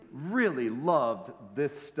really loved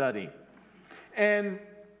this study. And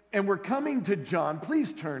we're coming to John.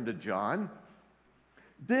 Please turn to John.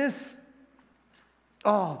 This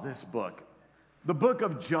book. The book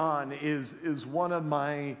of John is one of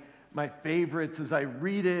my favorites. As I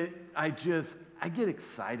read it, I get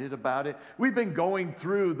excited about it. We've been going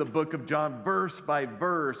through the book of John verse by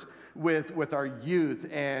verse with our youth,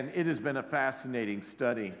 and it has been a fascinating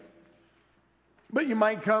study. But you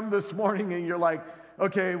might come this morning and you're like,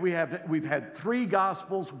 okay, we've had 3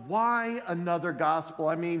 Gospels. Why another Gospel?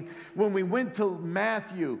 I mean, when we went to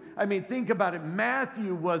Matthew, think about it.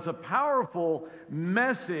 Matthew was a powerful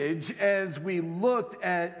message as we looked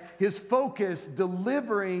at his focus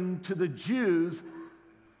delivering to the Jews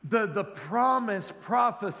the promised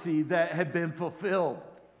prophecy that had been fulfilled.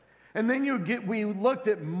 And then we looked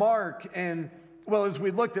at Mark, and as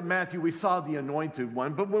we looked at Matthew, we saw the Anointed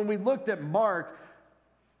One. But when we looked at Mark,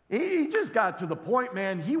 he just got to the point,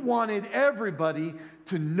 man. He wanted everybody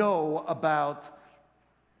to know about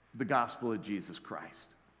the gospel of Jesus Christ.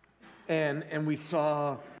 And we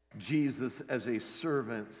saw Jesus as a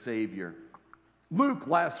servant Savior. Luke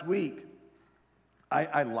last week,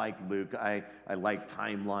 I like Luke. I like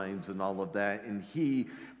timelines and all of that. And he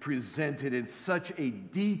presented in such a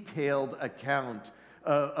detailed account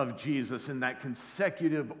of Jesus in that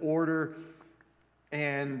consecutive order.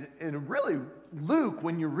 And really, Luke,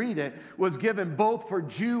 when you read it, was given both for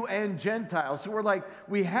Jew and Gentile. So we're like,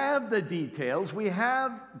 we have the details. We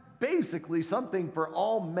have basically something for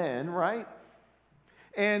all men, right?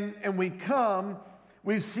 And we come,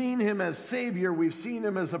 we've seen him as Savior. We've seen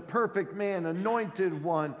him as a perfect man, anointed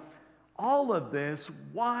one. All of this,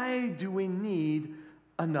 why do we need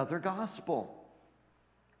another gospel?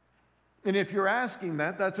 And if you're asking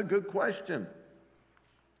that, that's a good question.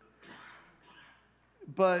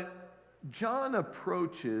 But John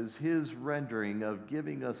approaches his rendering of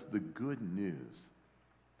giving us the good news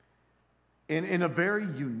in a very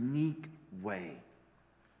unique way.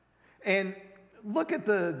 And look at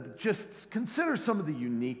just consider some of the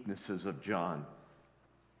uniquenesses of John.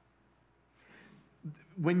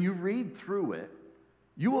 When you read through it,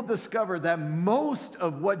 you will discover that most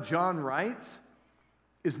of what John writes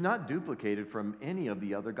is not duplicated from any of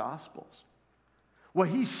the other Gospels. What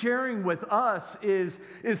he's sharing with us is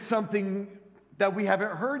something that we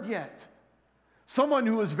haven't heard yet. Someone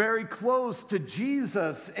who is very close to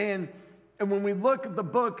Jesus. And when we look at the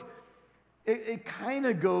book, it kind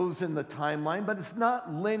of goes in the timeline, but it's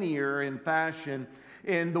not linear in fashion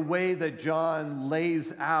in the way that John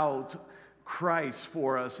lays out Christ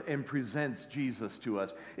for us and presents Jesus to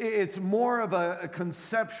us. It's more of a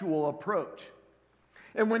conceptual approach.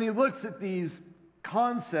 And when he looks at these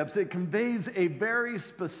concepts, it conveys a very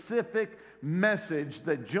specific message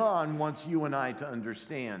that John wants you and I to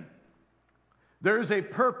understand. There's a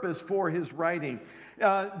purpose for his writing.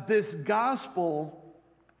 This gospel,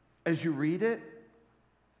 as you read it,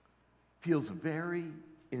 feels very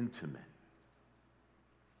intimate.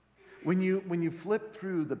 When you flip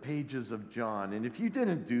through the pages of John, and if you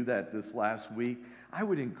didn't do that this last week, I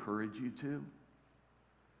would encourage you to.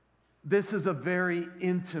 This is a very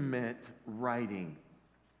intimate writing.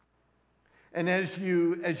 And as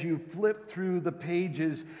you flip through the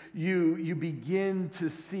pages, you begin to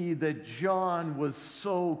see that John was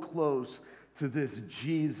so close to this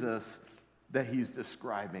Jesus that he's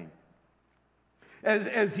describing.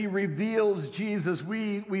 As he reveals Jesus,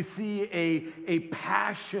 we see a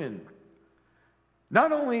passion.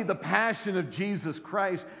 Not only the passion of Jesus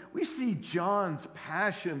Christ, we see John's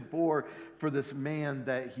passion for this man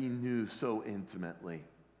that he knew so intimately.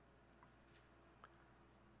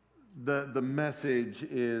 The message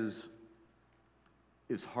is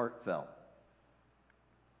heartfelt.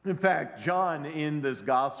 In fact, John in this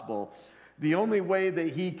gospel, the only way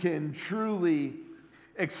that he can truly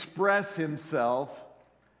express himself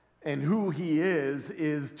and who he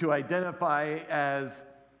is to identify as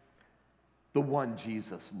the one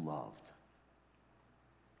Jesus loved.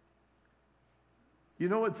 You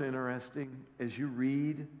know what's interesting? As you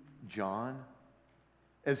read John,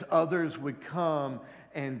 as others would come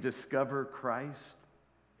and discover Christ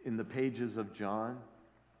in the pages of John,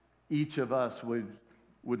 each of us would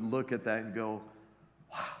look at that and go,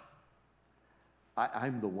 wow,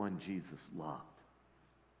 I'm the one Jesus loved.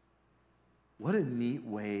 What a neat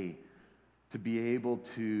way to be able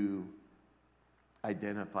to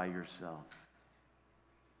identify yourself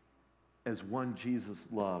as one Jesus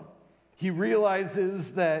loved. He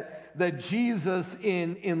realizes that Jesus,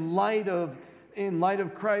 in light of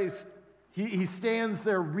Christ, he stands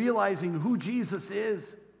there realizing who Jesus is.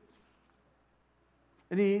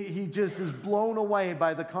 And he just is blown away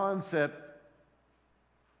by the concept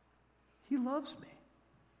He loves me.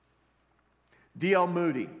 D.L.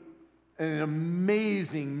 Moody, an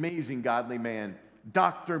amazing, amazing godly man.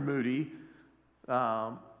 Dr. Moody,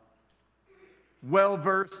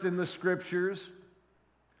 well-versed in the Scriptures.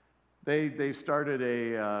 They started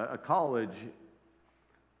a college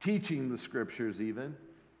teaching the Scriptures even.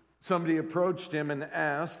 Somebody approached him and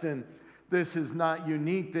asked, and this is not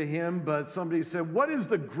unique to him, but somebody said, what is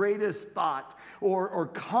the greatest thought or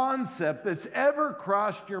concept that's ever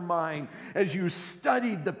crossed your mind as you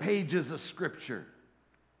studied the pages of Scripture?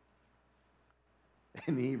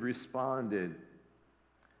 And he responded,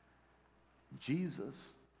 Jesus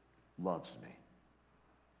loves me.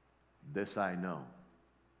 This I know.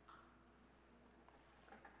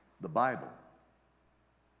 The Bible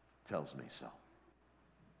tells me so.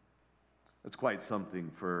 That's quite something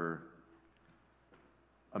for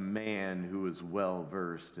a man who is well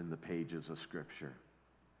versed in the pages of Scripture.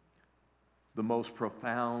 The most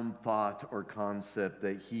profound thought or concept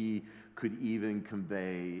that he could even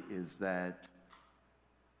convey is that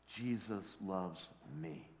Jesus loves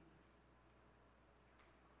me.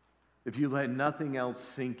 If you let nothing else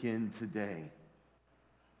sink in today,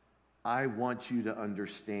 I want you to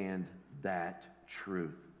understand that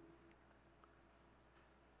truth.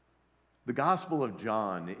 The Gospel of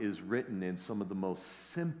John is written in some of the most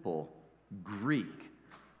simple Greek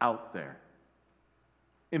out there.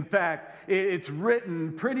 In fact, it's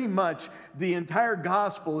written pretty much, the entire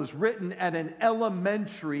Gospel is written at an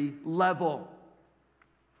elementary level.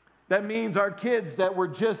 That means our kids that were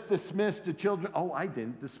just dismissed to children. Oh, I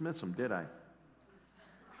didn't dismiss them, did I?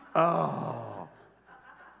 Oh.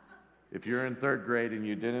 If you're in third grade and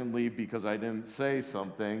you didn't leave because I didn't say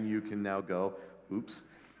something, you can now go, oops.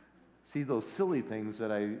 See those silly things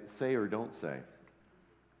that I say or don't say.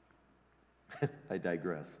 I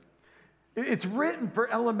digress. It's written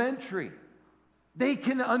for elementary. They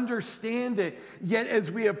can understand it. Yet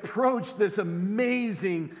as we approach this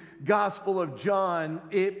amazing Gospel of John,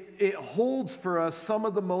 it holds for us some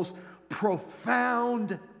of the most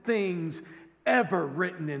profound things ever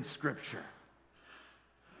written in Scripture.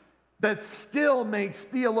 That still makes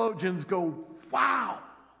theologians go, wow.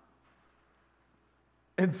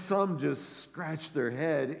 And some just scratch their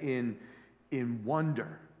head in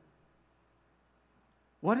wonder.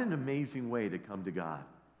 What an amazing way to come to God.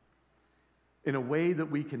 In a way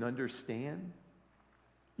that we can understand,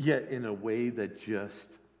 yet in a way that just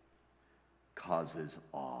causes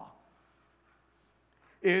awe.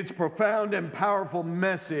 Its profound and powerful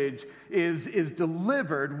message is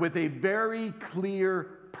delivered with a very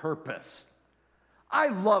clear purpose. I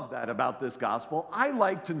love that about this gospel. I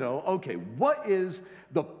like to know, okay, what is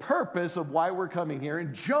the purpose of why we're coming here?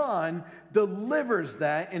 And John delivers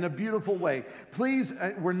that in a beautiful way. Please,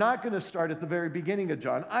 we're not going to start at the very beginning of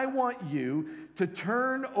John. I want you to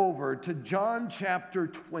turn over to John chapter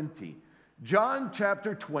 20. John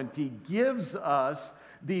chapter 20 gives us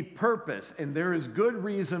the purpose, and there is good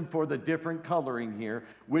reason for the different coloring here,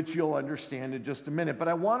 which you'll understand in just a minute. But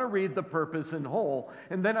I want to read the purpose in whole,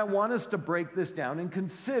 and then I want us to break this down and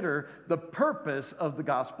consider the purpose of the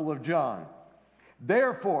Gospel of John.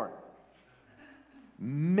 Therefore,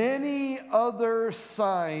 many other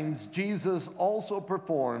signs Jesus also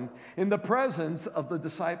performed in the presence of the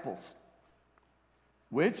disciples,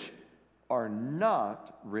 which are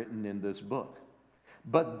not written in this book.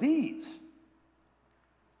 But these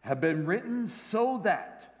have been written so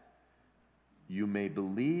that you may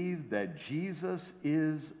believe that Jesus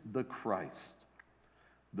is the Christ,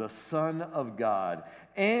 the Son of God,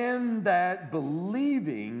 and that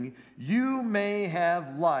believing you may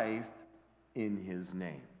have life in his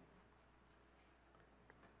name.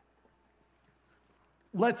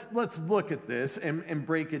 Let's look at this and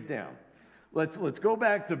break it down. Let's go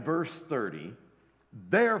back to verse 30.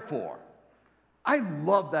 Therefore, I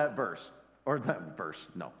love that verse. Or that verse,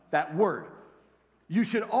 no, that word. You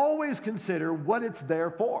should always consider what it's there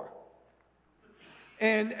for.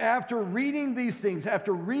 And after reading these things,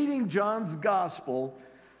 after reading John's gospel,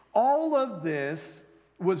 all of this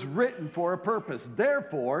was written for a purpose.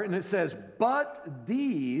 Therefore, and it says,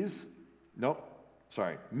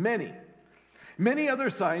 many other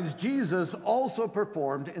signs Jesus also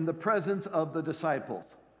performed in the presence of the disciples.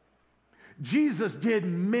 Jesus did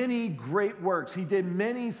many great works. He did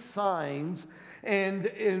many signs.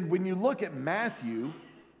 And when you look at Matthew,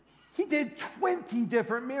 he did 20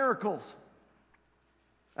 different miracles.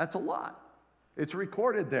 That's a lot. It's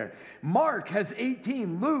recorded there. Mark has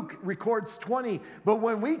 18. Luke records 20. But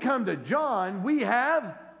when we come to John, we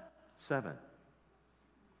have 7.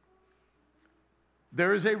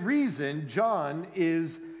 There is a reason John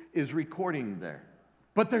is recording there.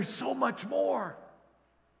 But there's so much more.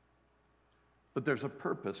 But there's a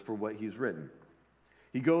purpose for what he's written.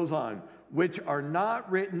 He goes on, which are not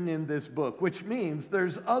written in this book, which means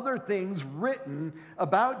there's other things written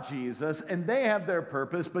about Jesus, and they have their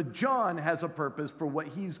purpose, but John has a purpose for what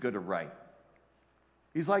he's going to write.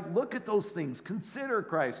 He's like, look at those things, consider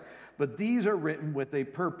Christ, but these are written with a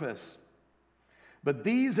purpose. But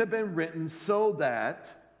these have been written so that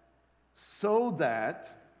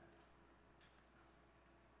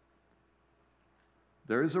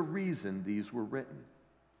there is a reason these were written.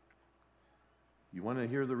 You want to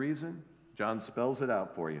hear the reason? John spells it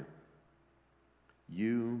out for you.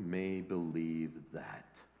 You may believe that.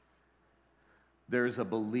 There's a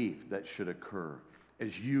belief that should occur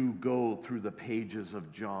as you go through the pages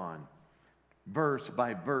of John, verse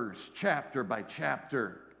by verse, chapter by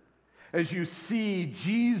chapter. As you see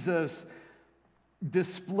Jesus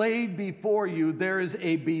displayed before you, there is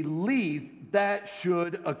a belief that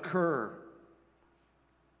should occur.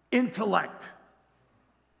 Intellect.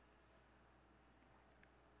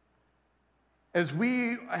 As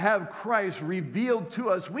we have Christ revealed to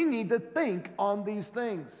us, we need to think on these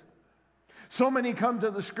things. So many come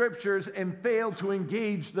to the Scriptures and fail to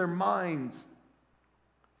engage their minds.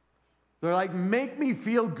 They're like, make me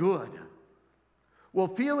feel good. Well,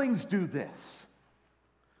 feelings do this.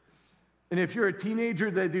 And if you're a teenager,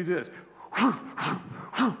 they do this.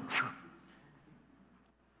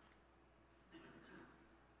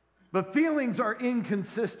 But feelings are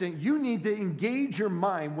inconsistent. You need to engage your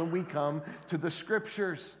mind when we come to the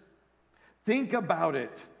Scriptures. Think about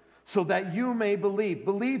it so that you may believe.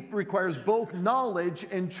 Belief requires both knowledge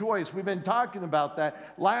and choice. We've been talking about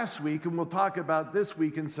that last week, and we'll talk about this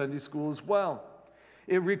week in Sunday school as well.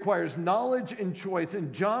 It requires knowledge and choice,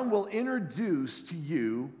 and John will introduce to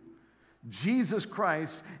you Jesus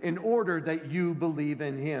Christ in order that you believe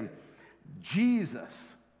in him. Jesus.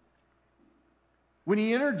 When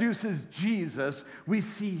he introduces Jesus, we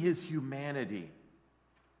see his humanity.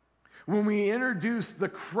 When we introduce the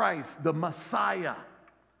Christ, the Messiah,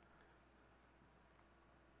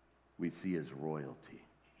 we see his royalty.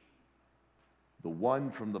 The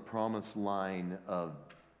one from the promised line of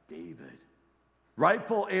David,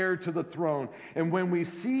 rightful heir to the throne. And when we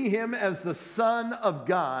see him as the Son of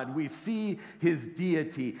God, we see his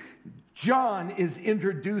deity. John is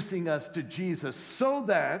introducing us to Jesus so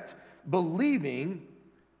that believing,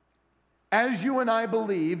 as you and I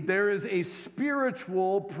believe, there is a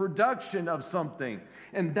spiritual production of something,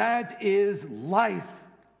 and that is life.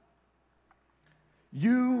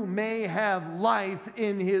 You may have life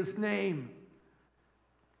in his name.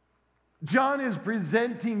 John is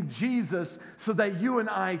presenting Jesus so that you and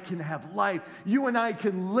I can have life. You and I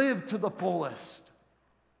can live to the fullest.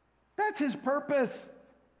 That's his purpose.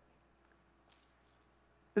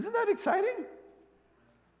 Isn't that exciting?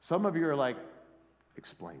 Some of you are like,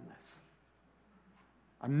 explain this.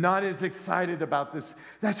 I'm not as excited about this.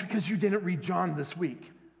 That's because you didn't read John this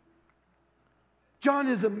week. John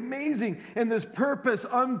is amazing, and this purpose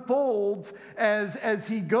unfolds as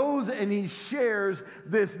he goes and he shares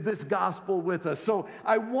this gospel with us. So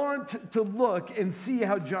I want to look and see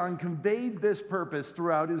how John conveyed this purpose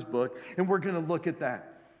throughout his book, and we're going to look at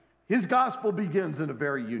that. His gospel begins in a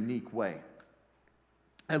very unique way.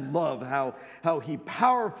 I love how he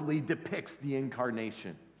powerfully depicts the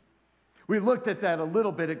incarnation. We looked at that a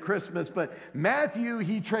little bit at Christmas, but Matthew,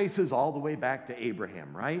 he traces all the way back to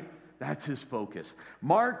Abraham, right? That's his focus.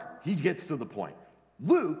 Mark, he gets to the point.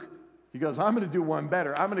 Luke, he goes, I'm going to do one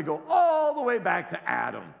better. I'm going to go all the way back to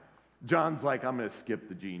Adam. John's like, I'm going to skip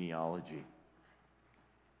the genealogy.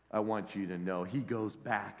 I want you to know he goes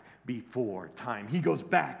back before time. He goes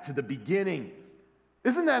back to the beginning.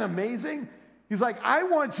 Isn't that amazing? He's like, I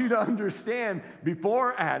want you to understand,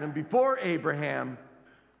 before Adam, before Abraham,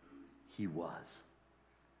 he was.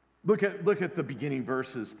 Look at the beginning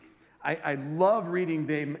verses. I love reading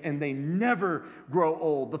them, and they never grow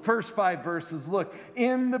old. The first 5 verses, look,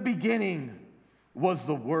 in the beginning was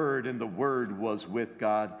the Word, and the Word was with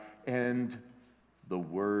God, and the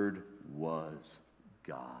Word was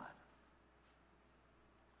God.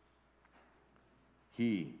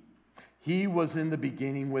 He was in the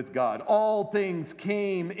beginning with God. All things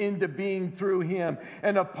came into being through him,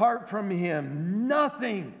 and apart from him,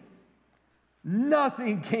 nothing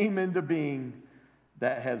came into being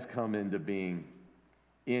that has come into being.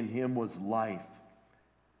 In him was life,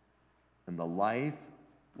 and the life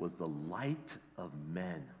was the light of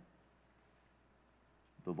men.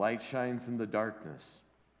 The light shines in the darkness,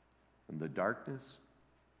 and the darkness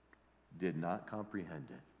did not comprehend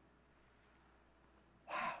it.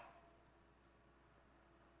 Wow.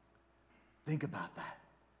 Think about that.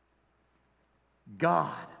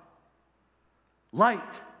 God, light,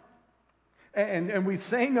 And we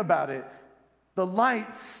sang about it. The light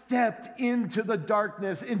stepped into the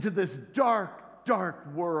darkness, into this dark,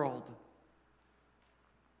 dark world.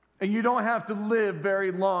 And you don't have to live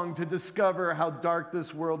very long to discover how dark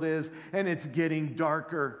this world is, and it's getting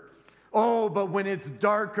darker. Oh, but when it's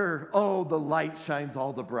darker, oh, the light shines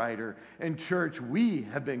all the brighter. And church, we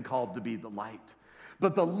have been called to be the light.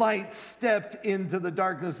 But the light stepped into the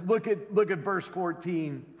darkness. Look at verse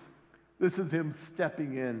 14. This is him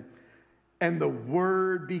stepping in. And the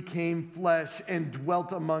Word became flesh and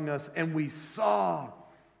dwelt among us, and we saw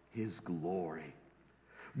his glory.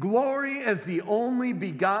 Glory as the only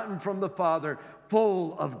begotten from the Father,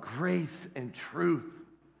 full of grace and truth.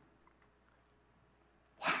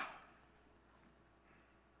 Wow.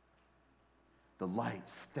 The light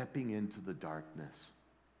stepping into the darkness.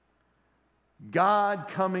 God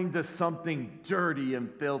coming to something dirty and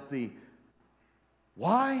filthy.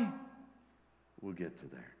 Why? We'll get to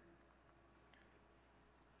there.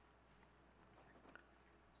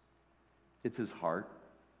 It's his heart.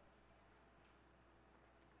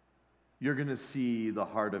 You're going to see the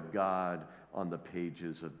heart of God on the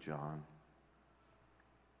pages of John.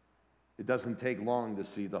 It doesn't take long to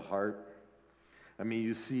see the heart. I mean,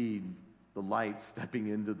 you see the light stepping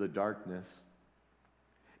into the darkness.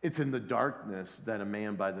 It's in the darkness that a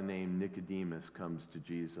man by the name Nicodemus comes to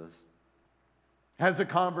Jesus. Has a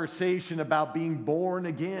conversation about being born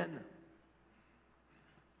again.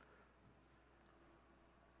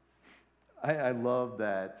 I love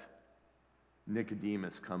that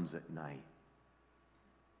Nicodemus comes at night.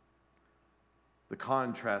 The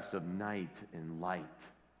contrast of night and light,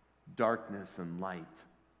 darkness and light.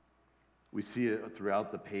 We see it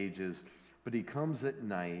throughout the pages, but he comes at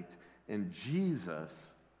night, and Jesus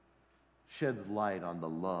sheds light on the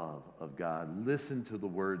love of God. Listen to the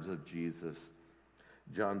words of Jesus.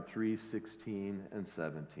 John 3:16 and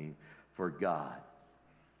 17. For God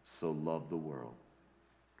so loved the world.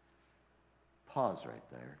 Pause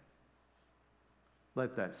right there.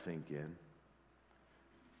 Let that sink in.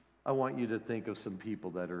 I want you to think of some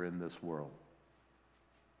people that are in this world.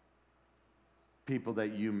 People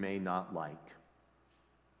that you may not like.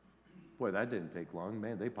 Boy, that didn't take long.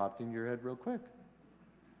 Man, they popped in your head real quick.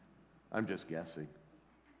 I'm just guessing.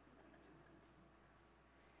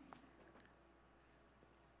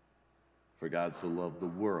 For God so loved the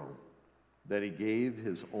world that he gave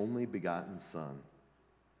his only begotten Son.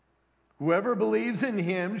 Whoever believes in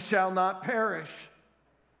him shall not perish,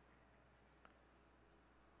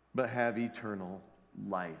 but have eternal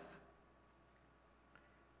life.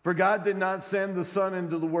 For God did not send the Son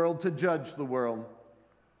into the world to judge the world.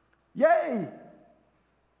 Yay!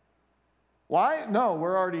 Why? No,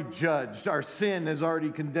 we're already judged. Our sin has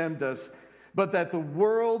already condemned us. But that the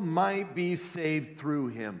world might be saved through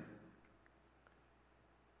him.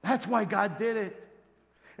 That's why God did it.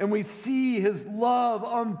 And we see his love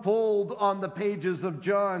unfold on the pages of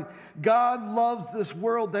John. God loves this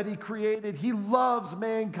world that he created. He loves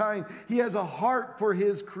mankind. He has a heart for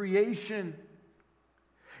his creation.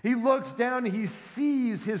 He looks down and he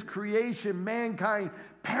sees his creation, mankind,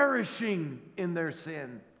 perishing in their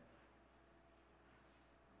sin.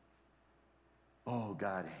 Oh,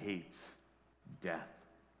 God hates death.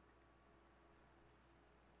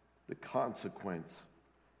 The consequence.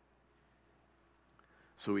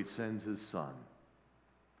 So he sends his Son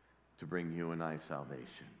to bring you and I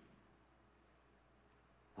salvation.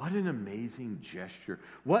 What an amazing gesture.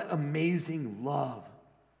 What amazing love.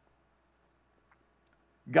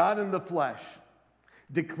 God in the flesh,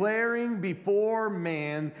 declaring before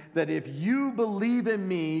man that if you believe in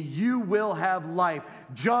me, you will have life.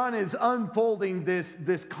 John is unfolding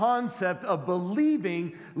this concept of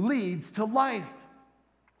believing leads to life.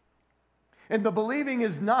 And the believing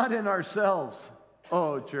is not in ourselves.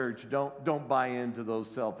 Oh, church, don't buy into those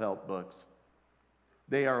self-help books.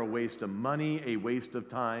 They are a waste of money, a waste of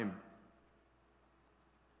time.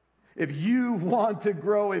 If you want to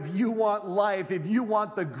grow, if you want life, if you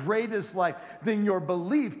want the greatest life, then your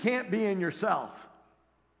belief can't be in yourself.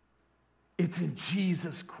 It's in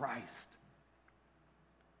Jesus Christ.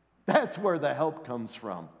 That's where the help comes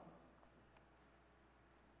from.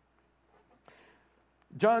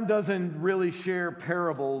 John doesn't really share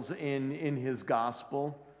parables in his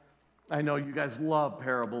gospel. I know you guys love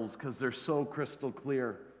parables because they're so crystal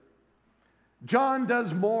clear. John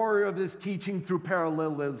does more of his teaching through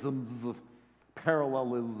parallelisms.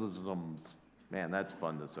 Man, that's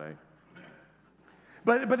fun to say.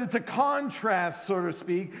 But it's a contrast, so to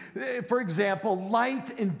speak. For example,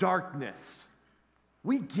 light and darkness.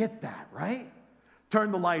 We get that, right?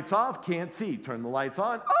 Turn the lights off, can't see. Turn the lights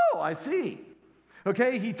on, oh, I see.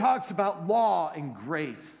 Okay, he talks about law and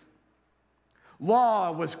grace.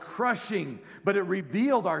 Law was crushing, but it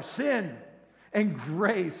revealed our sin. And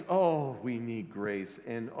grace, oh, we need grace.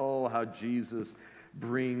 And oh, how Jesus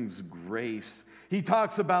brings grace. He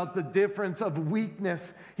talks about the difference of weakness.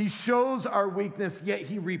 He shows our weakness, yet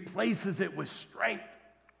he replaces it with strength.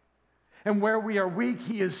 And where we are weak,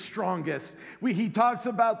 he is strongest. He talks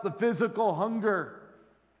about the physical hunger.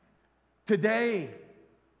 Today,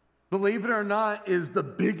 believe it or not, is the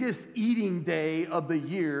biggest eating day of the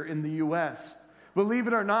year in the U.S. Believe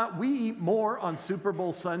it or not, we eat more on Super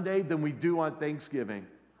Bowl Sunday than we do on Thanksgiving.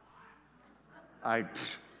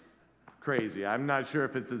 Crazy. I'm not sure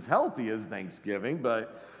if it's as healthy as Thanksgiving,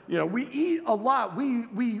 but we eat a lot.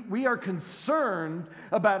 We are concerned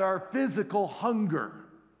about our physical hunger,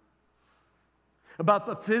 about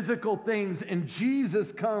the physical things, and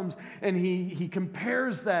Jesus comes and he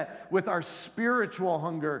compares that with our spiritual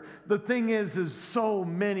hunger. The thing is so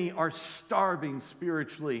many are starving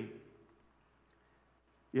spiritually,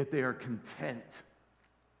 yet they are content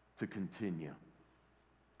to continue.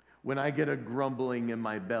 When I get a grumbling in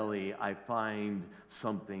my belly, I find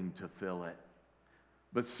something to fill it.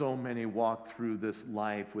 But so many walk through this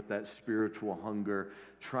life with that spiritual hunger,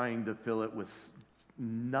 trying to fill it with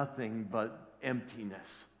nothing but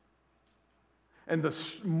emptiness. And the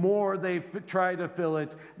more they try to fill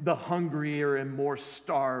it, the hungrier and more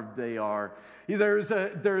starved they are. There's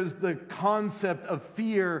the concept of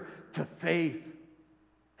fear to faith.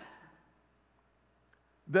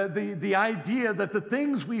 The idea that the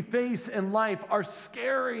things we face in life are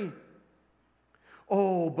scary.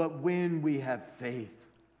 Oh, but when we have faith,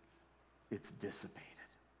 it's dissipated.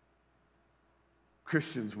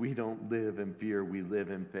 Christians, we don't live in fear, we live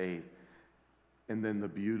in faith. And then the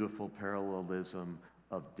beautiful parallelism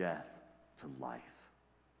of death to life.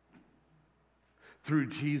 Through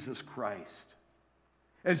Jesus Christ.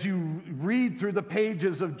 As you read through the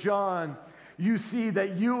pages of John, you see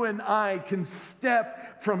that you and I can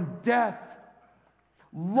step from death,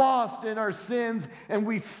 lost in our sins, and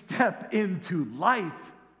we step into life.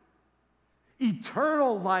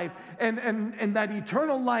 Eternal life. And that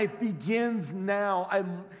eternal life begins now.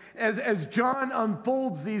 As John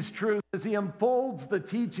unfolds these truths, as he unfolds the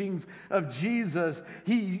teachings of Jesus,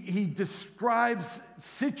 he describes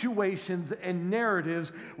situations and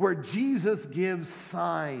narratives where Jesus gives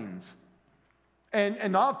signs.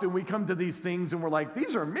 And often we come to these things and we're like,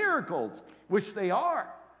 these are miracles, which they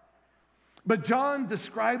are. But John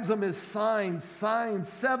describes them as signs,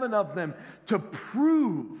 7 of them, to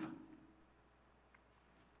prove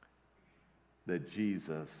that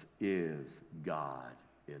Jesus is God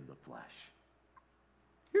in the flesh.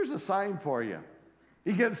 Here's a sign for you.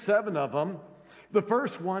 He gives 7 of them. The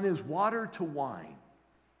first one is water to wine.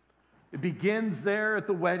 It begins there at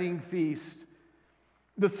the wedding feast.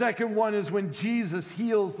 The second one is when Jesus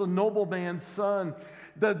heals the nobleman's son,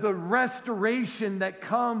 the restoration that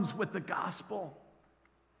comes with the gospel,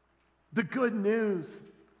 the good news.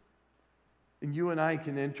 And you and I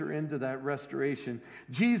can enter into that restoration.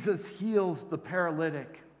 Jesus heals the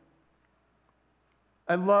paralytic.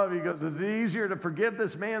 I love, he goes, is it easier to forgive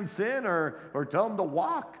this man's sin or tell him to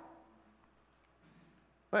walk?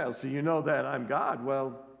 Well, so you know that I'm God.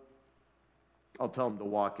 Well, I'll tell him to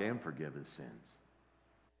walk and forgive his sins.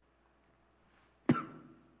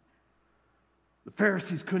 The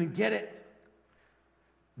Pharisees couldn't get it.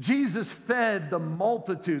 Jesus fed the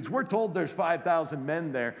multitudes. We're told there's 5,000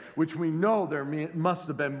 men there, which we know there must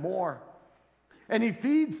have been more. And he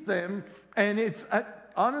feeds them, and it's,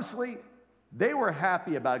 honestly, they were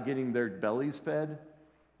happy about getting their bellies fed.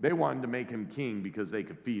 They wanted to make him king because they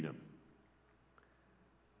could feed him.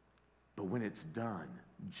 But when it's done,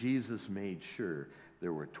 Jesus made sure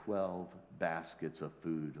there were 12 baskets of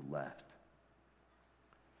food left.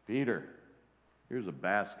 Peter, here's a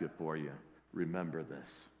basket for you. Remember this.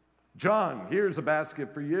 John, here's a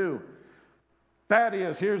basket for you.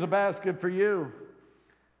 Thaddeus, here's a basket for you.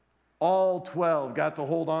 All 12 got to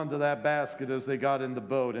hold on to that basket as they got in the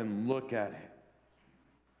boat and look at it.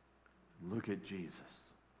 Look at Jesus.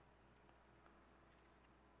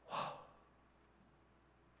 Wow.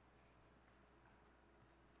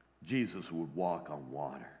 Jesus would walk on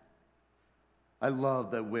water. I love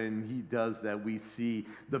that when he does that, we see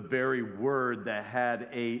the very word that had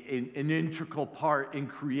an integral part in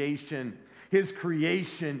creation. His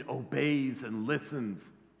creation obeys and listens.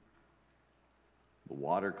 The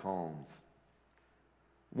water calms.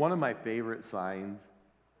 One of my favorite signs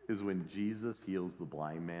is when Jesus heals the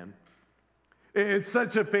blind man. It's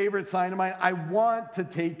such a favorite sign of mine. I want to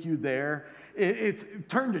take you there.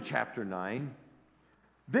 Turn to chapter 9.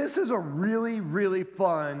 This is a really, really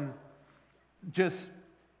fun, just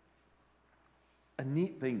a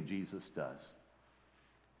neat thing Jesus does.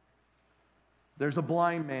 There's a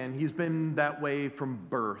blind man. He's been that way from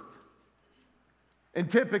birth.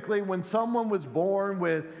 And typically when someone was born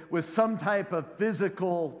with some type of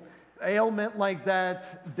physical ailment like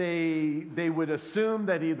that, they would assume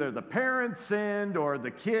that either the parents sinned or the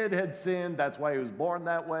kid had sinned. That's why he was born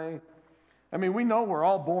that way. I mean, we know we're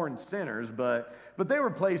all born sinners, but they were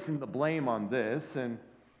placing the blame on this. And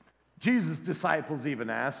Jesus' disciples even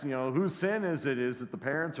asked, whose sin is it? Is it the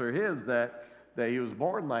parents or his that he was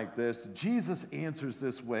born like this? Jesus answers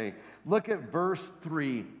this way. Look at verse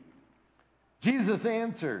 3. Jesus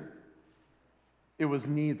answered, "It was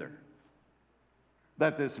neither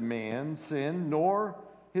that this man sinned nor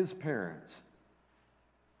his parents.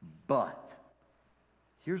 But,"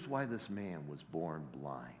 here's why this man was born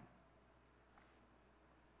blind.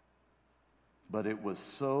 "But it was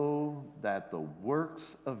so that the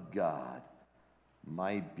works of God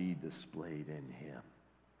might be displayed in him."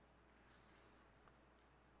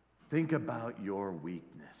 Think about your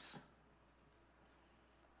weakness.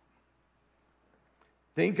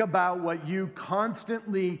 Think about what you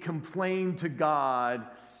constantly complain to God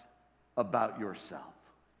about yourself.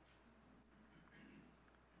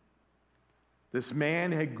 This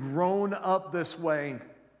man had grown up this way.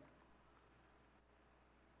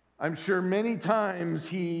 I'm sure many times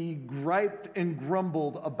he griped and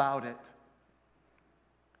grumbled about it.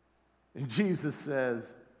 And Jesus says,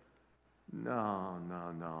 No,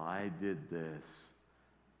 I did this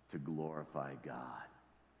to glorify God.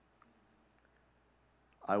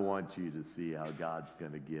 I want you to see how God's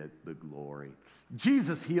going to get the glory.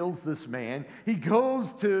 Jesus heals this man. He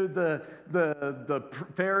goes to the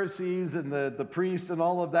Pharisees and the priests and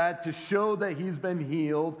all of that to show that he's been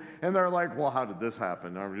healed. And they're like, well, how did this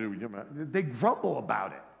happen? They grumble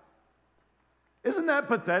about it. Isn't that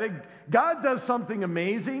pathetic? God does something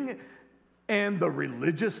amazing, and the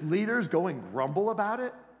religious leaders go and grumble about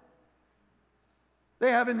it? They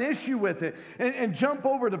have an issue with it. And jump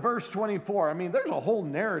over to verse 24. I mean, there's a whole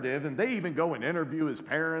narrative, and they even go and interview his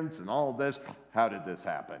parents and all of this. How did this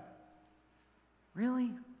happen? Really?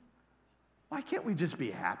 Why can't we just be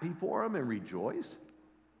happy for him and rejoice?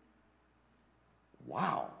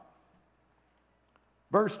 Wow.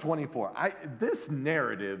 Verse 24. This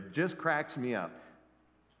narrative just cracks me up.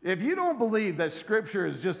 If you don't believe that Scripture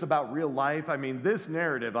is just about real life, I mean, this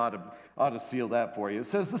narrative ought to seal that for you. It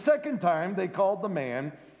says, the second time they called the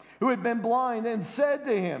man who had been blind and said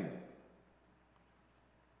to him,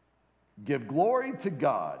 "Give glory to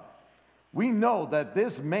God. We know that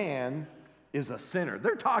this man is a sinner."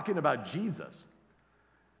 They're talking about Jesus.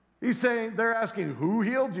 They're asking, who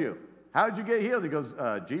healed you? How'd you get healed? He goes,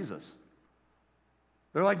 Jesus.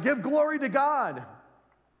 They're like, give glory to God.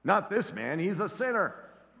 Not this man, he's a sinner.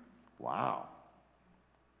 Wow.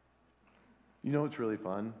 You know what's really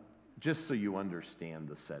fun? Just so you understand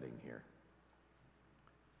the setting here.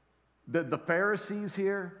 The Pharisees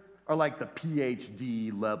here are like the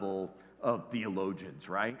PhD level of theologians,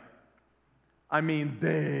 right? I mean,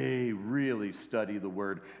 they really study the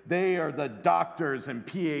Word. They are the doctors and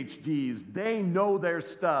PhDs. They know their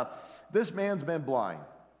stuff. This man's been blind.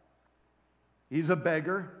 He's a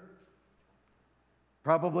beggar.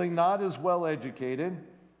 Probably not as well educated.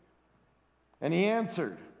 And he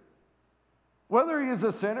answered, "Whether he is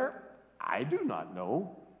a sinner, I do not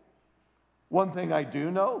know. One thing I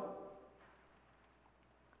do know,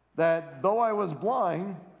 that though I was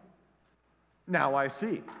blind, now I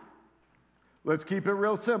see." Let's keep it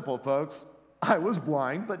real simple, folks. I was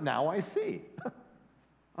blind, but now I see.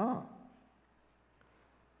 Oh.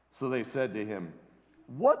 So they said to him,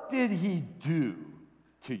 "What did he do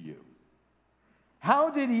to you?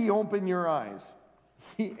 How did he open your eyes?"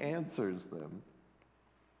 He answers them,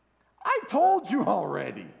 "I told you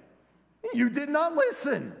already. You did not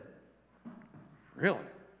listen." Really?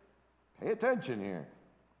 Pay attention here.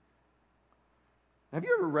 Have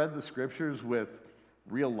you ever read the Scriptures with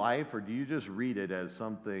real life, or do you just read it as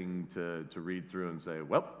something to read through and say,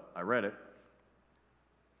 well, I read it?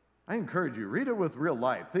 I encourage you, read it with real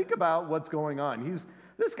life. Think about what's going on.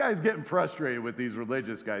 This guy's getting frustrated with these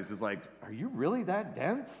religious guys. He's like, are you really that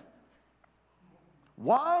dense?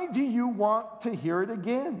 Why do you want to hear it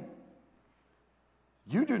again?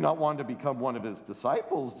 You do not want to become one of his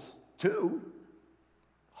disciples, too.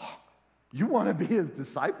 You want to be his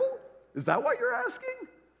disciple? Is that what you're asking?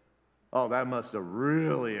 Oh, that must have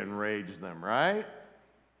really enraged them, right?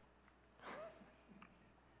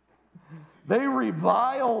 They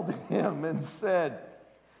reviled him and said,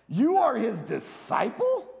 "You are his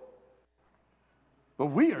disciple? But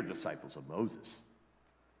we are disciples of Moses.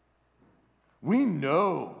 We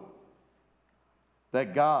know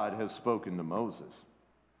that God has spoken to Moses.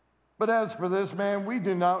 But as for this man, we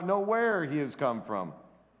do not know where he has come from."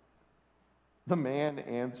 The man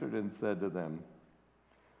answered and said to them,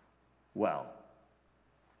 "Well,"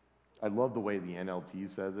 I love the way the NLT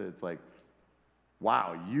says it. It's like,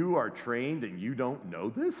 "Wow, you are trained and you don't know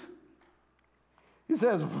this?" He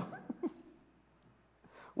says,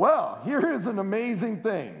 "Well, here is an amazing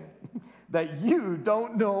thing that you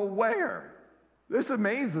don't know where." This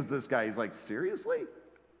amazes this guy. He's like, "Seriously?"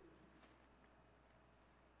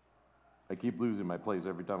 I keep losing my place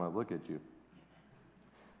every time I look at you.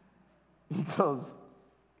 He goes,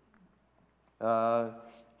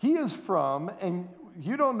 "He is from, and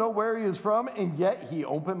you don't know where he is from, and yet he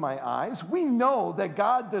opened my eyes. We know that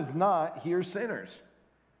God does not hear sinners.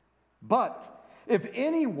 But if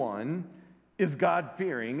anyone is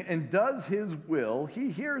God-fearing and does his will,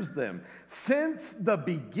 he hears them. Since the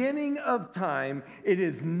beginning of time, it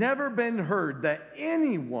has never been heard that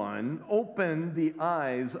anyone opened the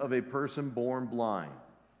eyes of a person born blind.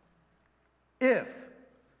 If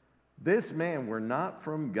this man were not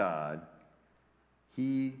from God,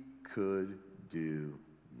 he could do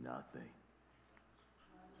nothing."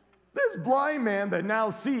 This blind man that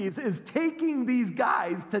now sees is taking these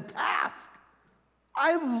guys to task.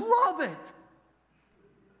 I love it.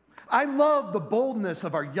 I love the boldness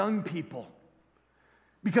of our young people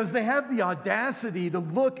because they have the audacity to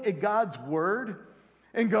look at God's word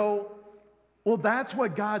and go, "Well, that's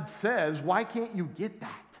what God says. Why can't you get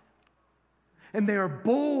that?" And they are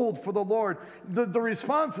bold for the Lord. The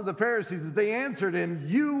response of the Pharisees is they answered him,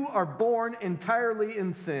 "You are born entirely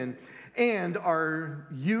in sin, and are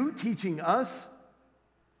you teaching us?"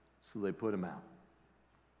 So they put him out.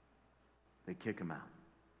 They kick him out.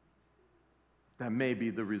 That may be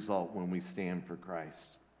the result when we stand for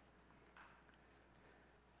Christ.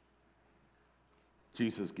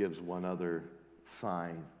 Jesus gives one other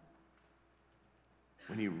sign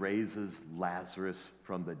when he raises Lazarus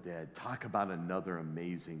from the dead. Talk about another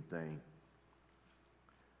amazing thing.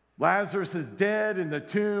 Lazarus is dead in the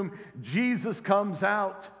tomb. Jesus comes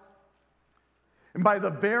out. And by the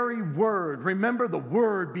very word, remember the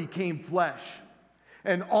word became flesh.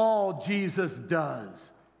 And all Jesus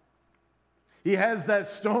does, he has that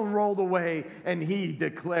stone rolled away and he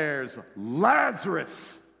declares,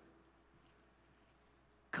 "Lazarus,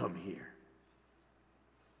 come here."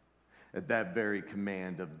 At that very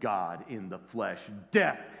command of God in the flesh,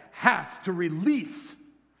 death has to release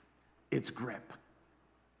its grip.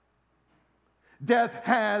 Death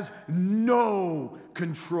has no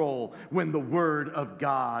control when the Word of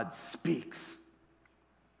God speaks.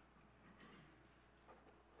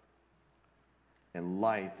 And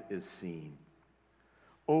life is seen.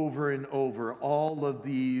 Over and over, all of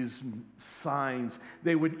these signs,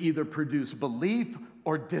 they would either produce belief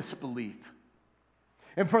or disbelief.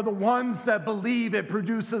 And for the ones that believe, it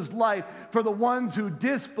produces life. For the ones who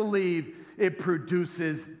disbelieve, it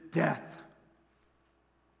produces death.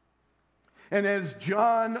 And as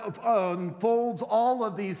John unfolds all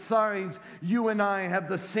of these signs, you and I have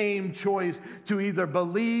the same choice to either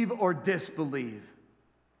believe or disbelieve.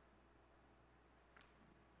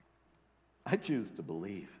 I choose to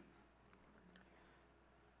believe.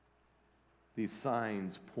 These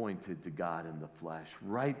signs pointed to God in the flesh,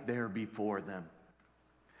 right there before them.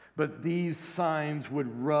 But these signs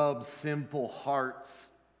would rub sinful hearts.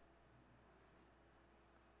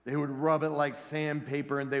 They would rub it like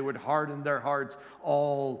sandpaper, and they would harden their hearts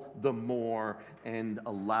all the more and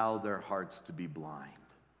allow their hearts to be blind.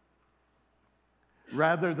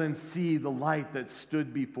 Rather than see the light that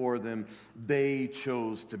stood before them, they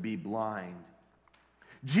chose to be blind.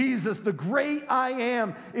 Jesus, the great I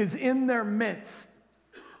am, is in their midst.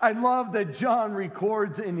 I love that John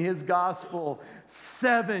records in his gospel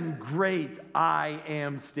 7 great I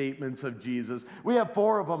am statements of Jesus. We have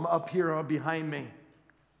 4 of them up here behind me.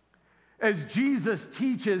 As Jesus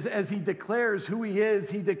teaches, as he declares who he is,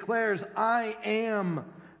 he declares, "I am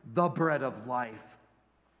the bread of life."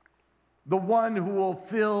 The one who will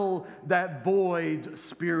fill that void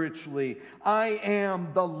spiritually. "I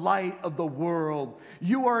am the light of the world.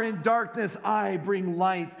 You are in darkness, I bring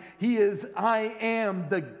light." I am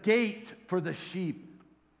the gate for the sheep.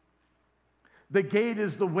 The gate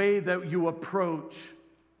is the way that you approach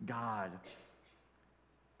God.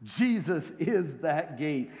 Jesus is that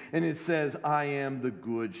gate. And it says, "I am the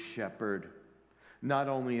good shepherd." Not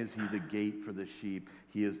only is he the gate for the sheep,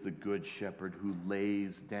 he is the good shepherd who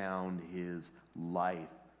lays down his life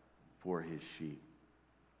for his sheep.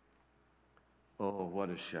 Oh, what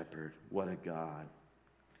a shepherd, what a God.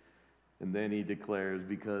 And then he declares,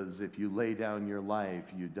 because if you lay down your life,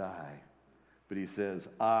 you die. But he says,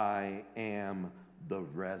 "I am the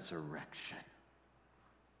resurrection."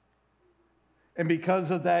 And because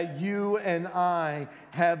of that, you and I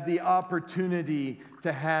have the opportunity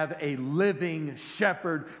to have a living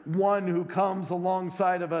shepherd, one who comes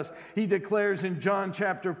alongside of us. He declares in John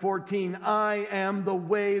chapter 14, I am the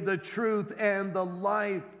way, the truth, and the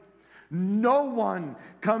life. No one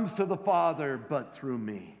comes to the Father but through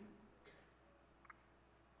me.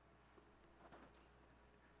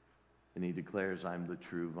 And he declares, I'm the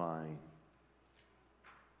true vine.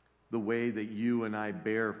 The way that you and I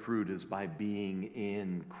bear fruit is by being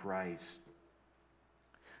in Christ.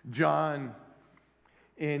 John,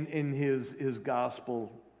 in his gospel,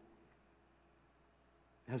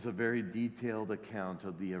 has a very detailed account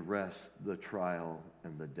of the arrest, the trial,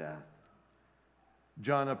 and the death.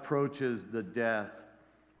 John approaches the death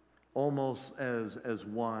almost as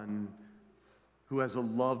one who has a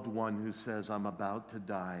loved one who says, I'm about to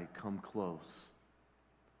die, come close.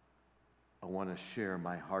 I want to share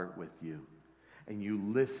my heart with you. And you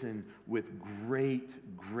listen with great,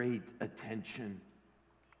 great attention.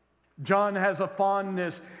 John has a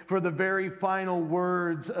fondness for the very final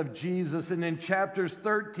words of Jesus. And in chapters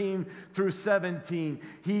 13 through 17,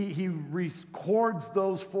 he records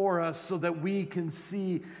those for us so that we can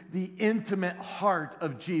see the intimate heart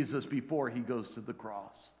of Jesus before he goes to the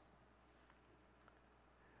cross.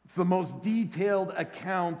 It's the most detailed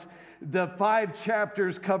account. The 5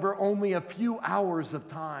 chapters cover only a few hours of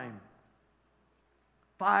time.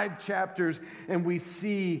 5 chapters, and we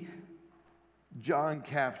see John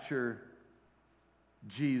capture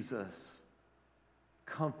Jesus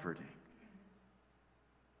comforting.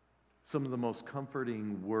 Some of the most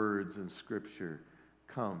comforting words in Scripture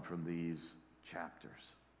come from these chapters.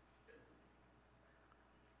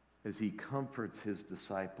 As he comforts his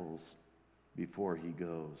disciples before he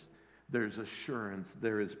goes, there's assurance,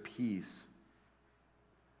 there is peace.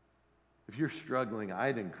 If you're struggling,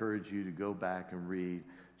 I'd encourage you to go back and read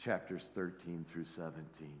chapters 13 through 17.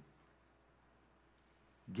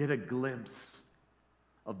 Get a glimpse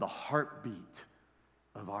of the heartbeat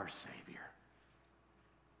of our Savior.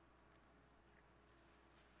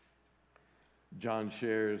 John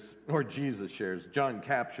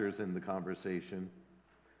captures in the conversation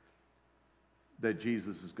that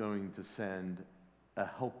Jesus is going to send a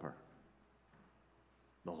helper,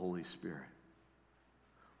 the Holy Spirit,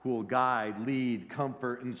 who will guide, lead,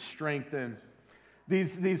 comfort, and strengthen.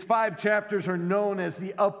 These 5 chapters are known as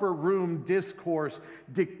the Upper Room Discourse,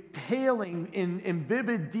 detailing in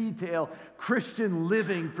vivid detail Christian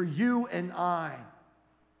living for you and I,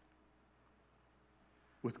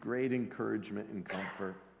 with great encouragement and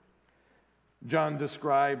comfort. John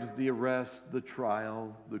describes the arrest, the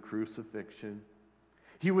trial, the crucifixion.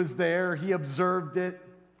 He was there, he observed it.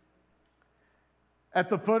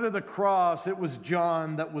 At the foot of the cross, it was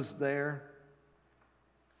John that was there.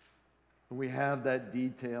 And we have that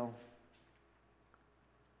detail.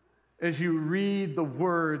 As you read the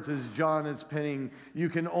words as John is penning, you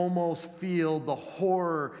can almost feel the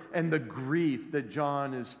horror and the grief that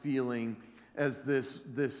John is feeling as this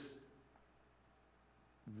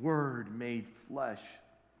Word made flesh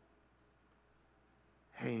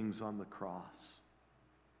hangs on the cross,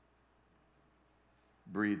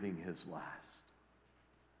 breathing his last.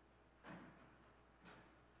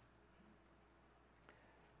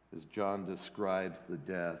 As John describes the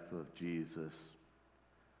death of Jesus,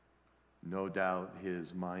 no doubt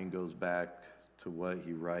his mind goes back to what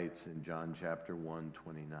he writes in John chapter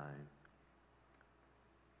 1:29.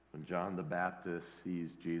 When John the Baptist sees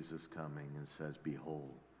Jesus coming and says,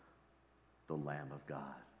 "Behold, the Lamb of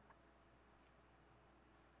God."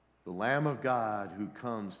 The Lamb of God who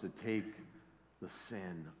comes to take the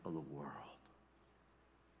sin of the world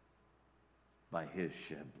by his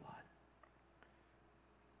shed blood.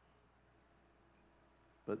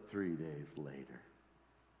 But 3 days later.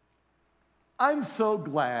 I'm so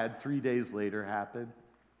glad 3 days later happened,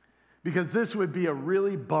 because this would be a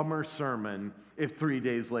really bummer sermon if 3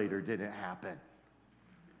 days later didn't happen.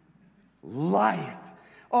 Life.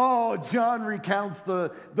 Oh, John recounts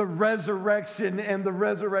the resurrection and the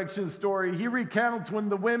resurrection story. He recounts when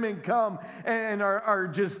the women come and are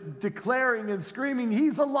just declaring and screaming,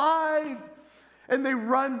 "He's alive!" And they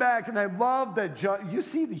run back, and I love that John, you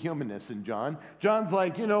see the humanness in John. John's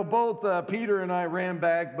like, both Peter and I ran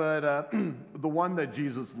back, but the one that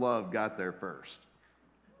Jesus loved got there first.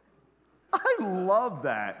 I love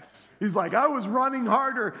that. He's like, I was running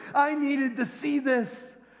harder. I needed to see this.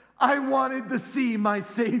 I wanted to see my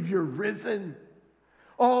Savior risen.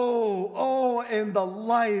 Oh, and the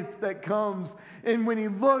life that comes. And when he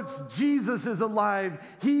looks, Jesus is alive.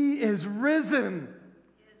 He is risen.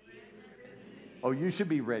 Oh, you should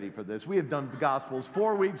be ready for this. We have done the Gospels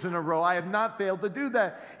 4 weeks in a row. I have not failed to do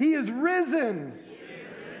that. He is risen.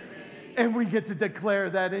 And we get to declare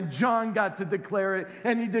that, and John got to declare it,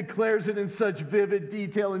 and he declares it in such vivid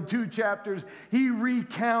detail. In 2 chapters, he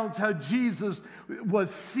recounts how Jesus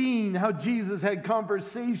was seen, how Jesus had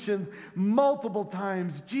conversations multiple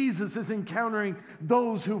times. Jesus is encountering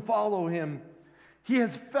those who follow him. He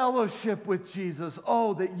has fellowship with Jesus.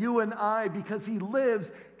 Oh, that you and I, because he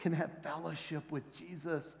lives, can have fellowship with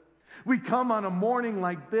Jesus. We come on a morning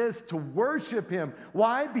like this to worship him.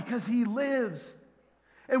 Why? Because he lives.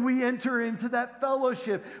 And we enter into that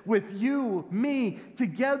fellowship with you, me,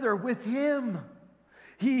 together with him.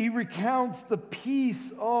 He recounts the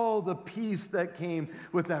peace, the peace that came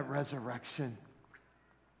with that resurrection.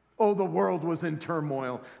 Oh, the world was in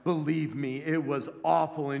turmoil. Believe me, it was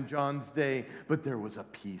awful in John's day, but there was a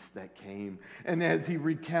peace that came. And as he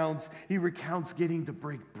recounts getting to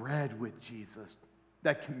break bread with Jesus,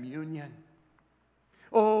 that communion.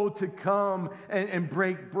 Oh, to come and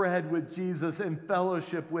break bread with Jesus and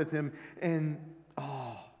fellowship with him. And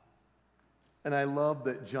I love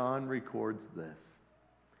that John records this.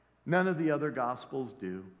 None of the other Gospels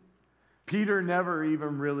do. Peter never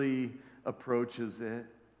even really approaches it.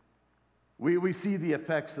 We see the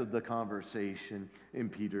effects of the conversation in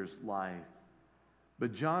Peter's life.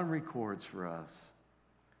 But John records for us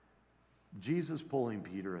Jesus pulling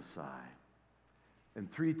Peter aside.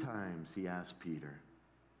 And 3 times he asked Peter,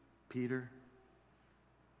 Peter,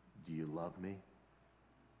 do you love me?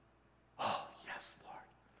 Oh, yes, Lord,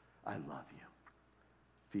 I love you.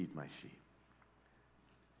 Feed my sheep.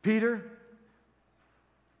 Peter,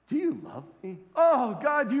 do you love me? Oh,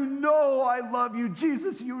 God, you know I love you.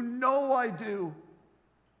 Jesus, you know I do.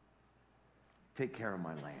 Take care of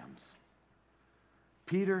my lambs.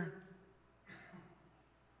 Peter,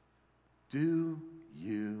 do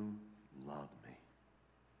you love me?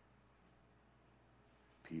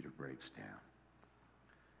 Peter breaks down.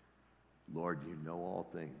 Lord, you know all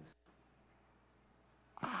things.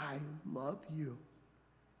 I love you.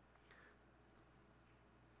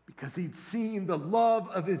 Because he'd seen the love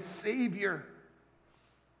of his Savior.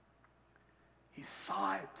 He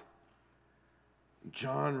saw it.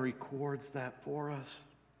 John records that for us,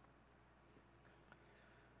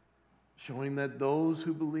 showing that those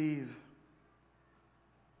who believe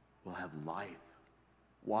will have life.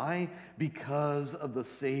 Why? Because of the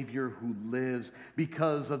Savior who lives,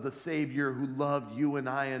 because of the Savior who loved you and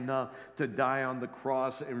I enough to die on the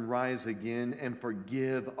cross and rise again and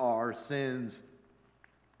forgive our sins.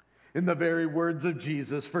 In the very words of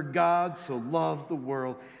Jesus, for God so loved the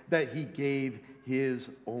world that he gave his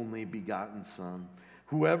only begotten Son.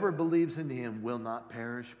 Whoever believes in him will not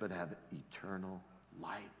perish but have eternal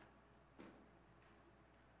life.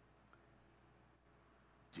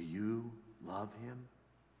 Do you love him?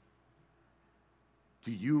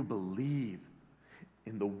 Do you believe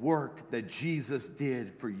in the work that Jesus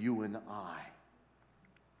did for you and I?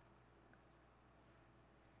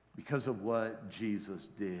 Because of what Jesus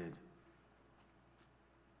did,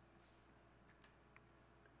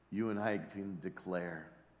 you and I can declare,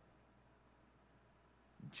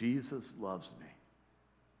 Jesus loves me.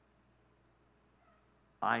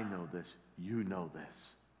 I know this, you know this,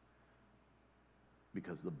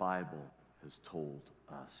 because the Bible has told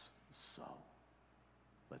us so.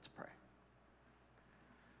 Let's pray.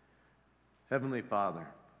 Heavenly Father,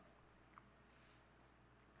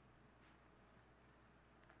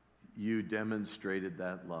 you demonstrated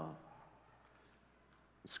that love.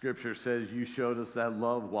 The Scripture says you showed us that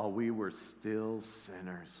love while we were still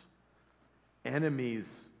sinners, enemies,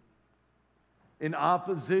 in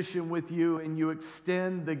opposition with you, and you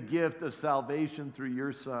extend the gift of salvation through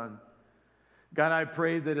your Son. God, I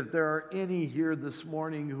pray that if there are any here this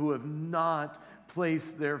morning who have not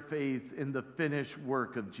placed their faith in the finished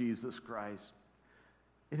work of Jesus Christ,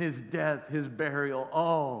 in his death, his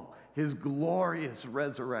burial, his glorious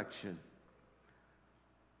resurrection,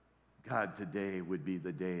 God, today would be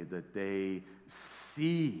the day that they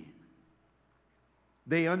see,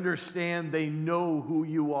 they understand, they know who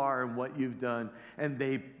you are and what you've done, and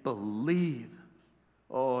they believe.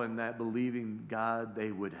 And that believing, God,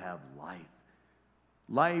 they would have life.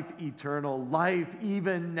 Life eternal, life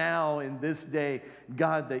even now in this day.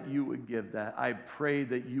 God, that you would give that. I pray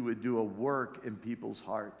that you would do a work in people's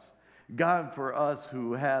hearts. God, for us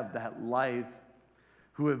who have that life,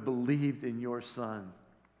 who have believed in your Son,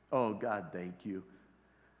 oh, God, thank you.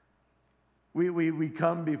 We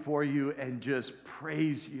come before you and just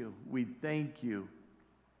praise you. We thank you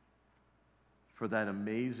for that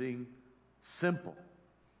amazing, simple,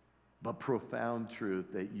 but profound truth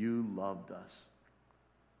that you loved us.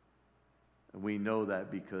 And we know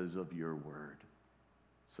that because of your word.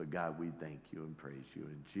 So God, we thank you and praise you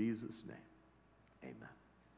in Jesus' name.